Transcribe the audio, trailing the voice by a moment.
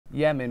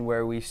Yemen,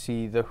 where we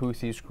see the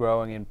Houthis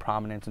growing in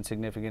prominence and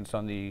significance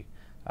on the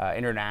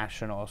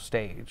international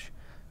stage.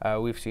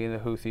 We've seen the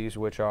Houthis,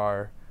 which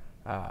are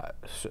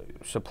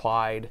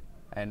supplied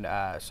and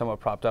somewhat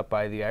propped up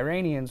by the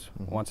Iranians,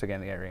 once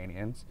again the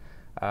Iranians,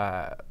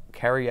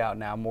 carry out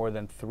now more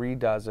than 3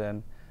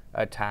 dozen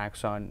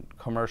attacks on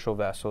commercial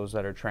vessels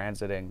that are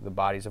transiting the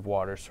bodies of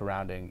water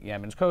surrounding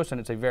Yemen's coast,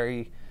 and it's a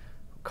very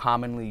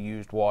commonly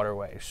used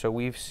waterway. So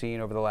we've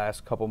seen over the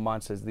last couple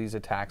months, as these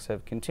attacks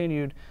have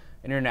continued,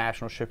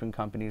 international shipping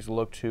companies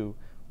look to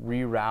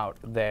reroute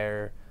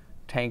their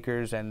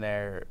tankers and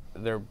their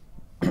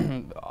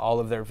all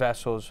of their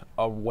vessels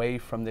away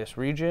from this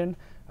region,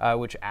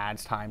 which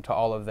adds time to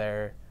all of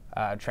their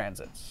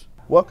transits.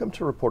 Welcome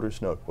to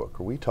Reporter's Notebook,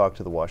 where we talk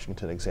to the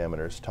Washington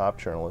Examiner's top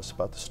journalists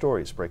about the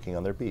stories breaking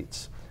on their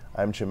beats.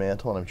 I'm Jim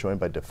Antle, and I'm joined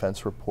by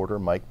defense reporter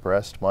Mike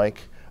Brest.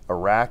 Mike,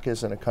 Iraq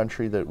isn't a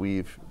country that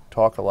we've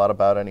talked a lot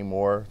about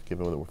anymore,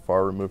 given that we're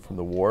far removed from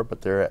the war,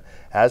 but there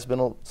has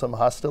been some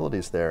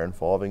hostilities there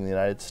involving the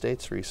United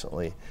States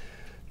recently.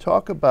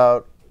 Talk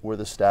about where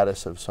the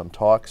status of some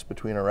talks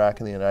between Iraq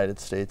and the United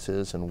States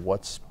is and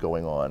what's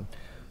going on.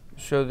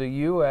 So the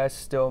U.S.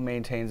 still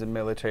maintains a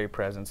military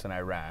presence in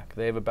Iraq.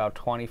 They have about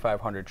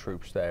 2,500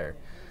 troops there.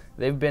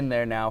 They've been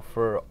there now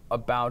for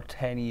about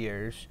 10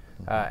 years,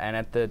 and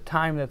at the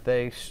time that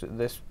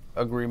this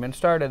agreement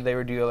started, they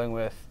were dealing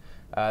with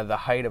the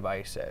height of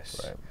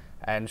ISIS. Right.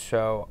 And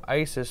so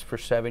ISIS for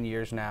 7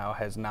 years now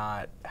has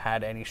not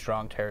had any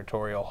strong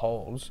territorial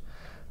holds,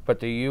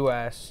 but the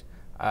U.S.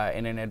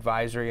 In an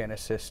advisory and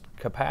assist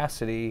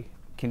capacity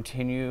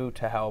continue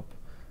to help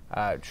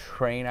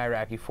train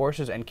Iraqi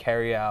forces and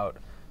carry out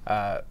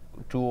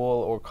dual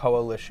or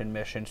coalition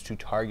missions to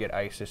target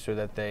ISIS so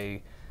that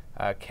they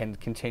can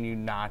continue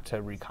not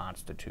to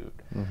reconstitute.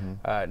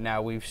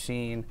 Now we've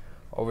seen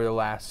over the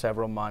last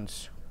several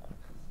months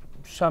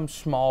some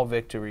small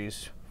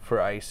victories for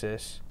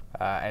ISIS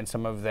and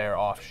some of their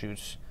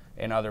offshoots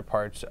in other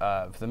parts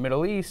of the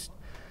Middle East.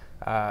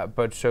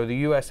 But so the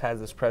U.S. has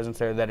this presence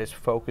there that is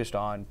focused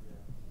on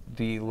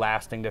the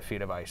lasting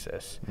defeat of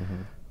ISIS.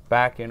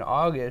 Back in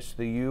August,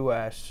 the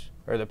U.S.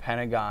 or the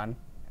Pentagon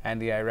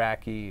and the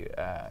Iraqi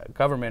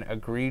government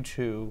agreed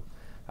to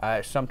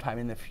sometime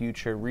in the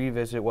future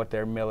revisit what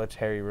their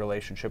military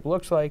relationship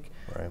looks like,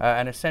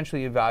 and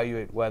essentially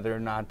evaluate whether or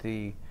not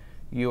the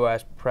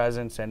U.S.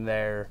 presence and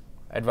their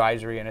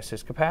advisory and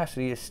assist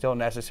capacity is still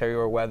necessary,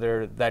 or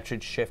whether that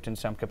should shift in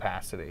some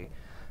capacity.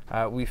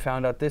 We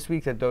found out this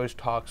week that those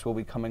talks will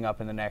be coming up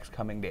in the next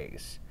coming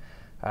days.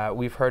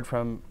 We've heard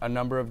from a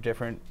number of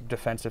different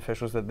defense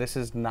officials that this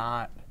is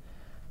not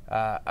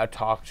a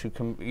talk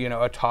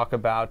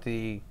about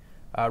the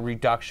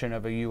reduction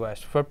of a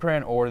U.S.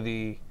 footprint or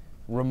the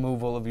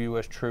removal of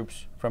U.S.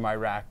 troops from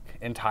Iraq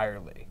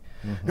entirely.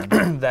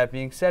 That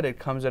being said, it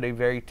comes at a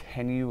very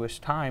tenuous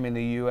time in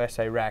the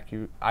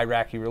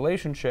U.S.-Iraqi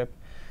relationship,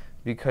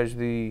 because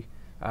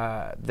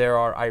there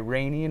are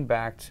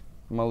Iranian-backed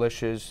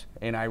militias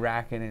in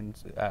Iraq and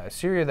in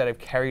Syria that have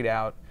carried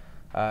out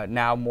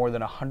now more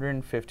than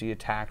 150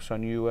 attacks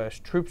on U.S.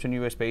 troops and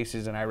U.S.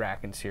 bases in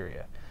Iraq and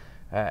Syria.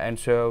 And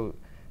so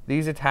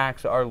these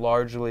attacks are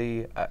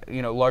largely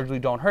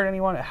don't hurt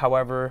anyone.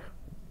 However,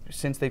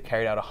 since they've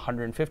carried out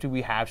 150,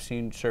 we have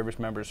seen service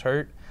members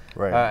hurt.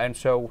 And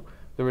so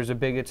there was a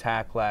big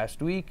attack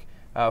last week.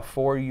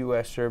 4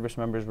 U.S. service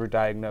members were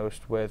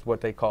diagnosed with what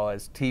they call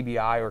as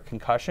TBI, or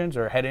concussions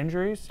or head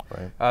injuries,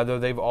 though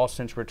they've all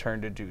since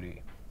returned to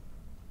duty.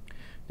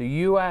 The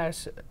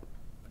U.S.,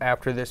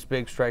 after this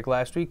big strike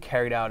last week,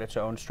 carried out its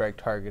own strike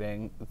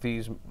targeting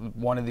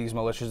one of these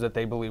militias that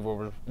they believe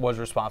was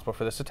responsible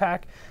for this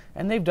attack,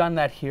 and they've done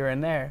that here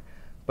and there.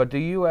 But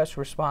the U.S.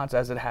 response,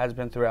 as it has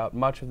been throughout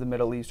much of the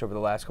Middle East over the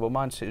last couple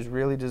months, is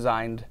really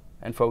designed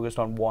and focused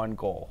on one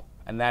goal,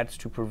 and that's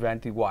to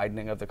prevent the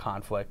widening of the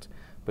conflict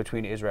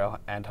between Israel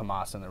and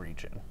Hamas in the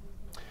region.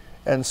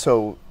 And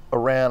so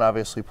Iran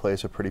obviously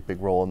plays a pretty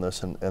big role in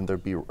this, and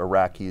there'd be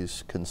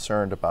Iraqis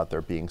concerned about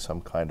there being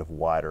some kind of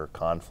wider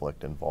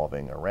conflict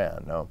involving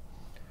Iran, no?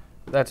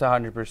 That's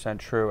 100%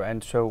 true.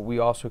 And so we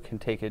also can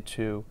take it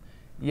to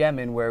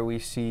Yemen, where we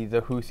see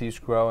the Houthis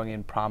growing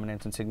in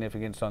prominence and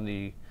significance on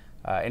the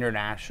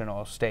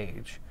international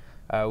stage.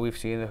 We've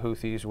seen the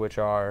Houthis, which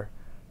are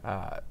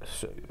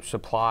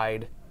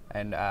supplied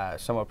and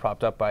somewhat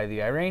propped up by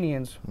the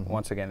Iranians,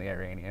 once again the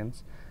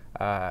Iranians,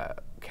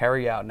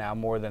 carry out now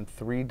more than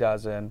 3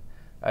 dozen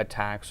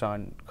attacks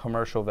on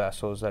commercial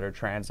vessels that are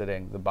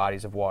transiting the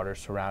bodies of water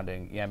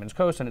surrounding Yemen's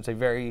coast, and it's a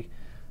very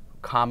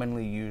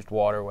commonly used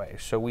waterway.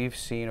 So we've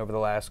seen over the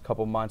last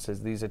couple months,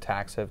 as these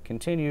attacks have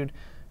continued,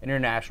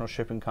 international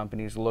shipping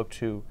companies look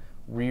to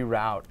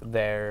reroute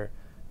their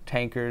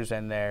tankers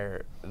and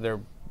their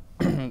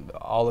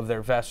all of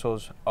their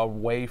vessels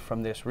away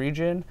from this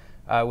region,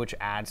 which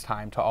adds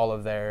time to all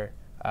of their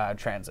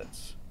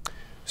transits.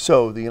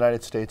 So the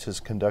United States has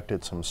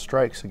conducted some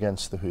strikes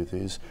against the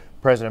Houthis.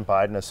 President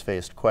Biden has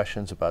faced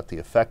questions about the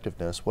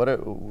effectiveness.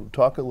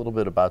 Talk a little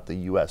bit about the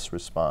U.S.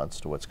 response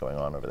to what's going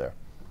on over there.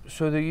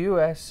 So the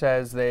U.S.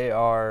 says they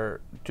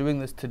are doing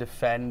this to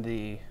defend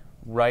the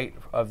right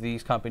of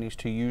these companies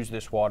to use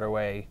this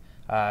waterway,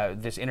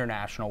 this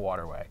international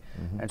waterway.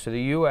 And so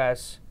the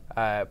U.S.,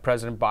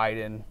 President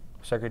Biden,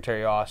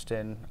 Secretary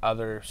Austin,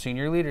 other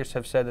senior leaders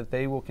have said that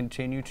they will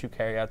continue to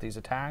carry out these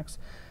attacks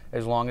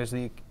as long as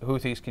the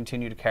Houthis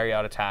continue to carry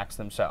out attacks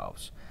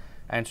themselves.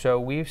 And so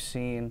we've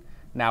seen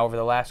now over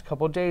the last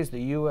couple of days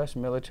the U.S.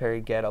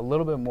 military get a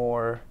little bit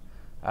more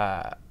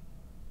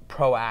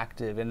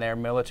proactive in their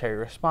military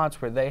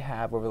response, where they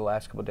have over the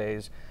last couple of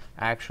days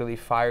actually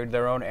fired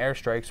their own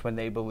airstrikes when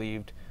they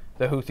believed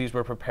the Houthis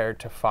were prepared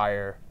to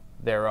fire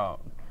their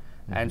own.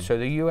 And so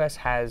the U.S.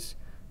 has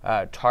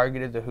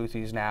targeted the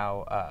Houthis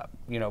now,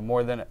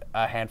 more than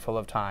a handful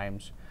of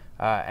times,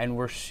 and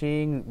we're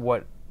seeing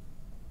what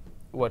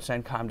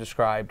CENTCOM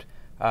described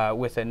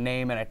with a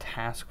name and a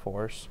task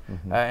force,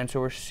 and so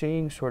we're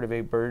seeing sort of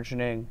a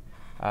burgeoning,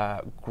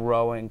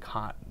 growing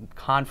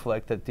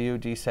conflict that the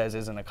DoD says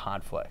isn't a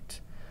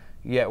conflict.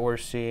 Yet we're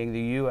seeing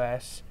the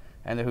U.S.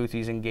 and the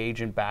Houthis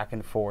engage in back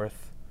and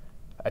forth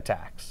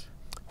attacks.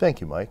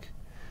 Thank you, Mike.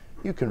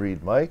 You can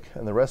read Mike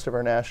and the rest of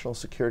our national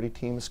security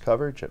team's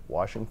coverage at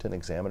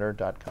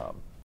washingtonexaminer.com.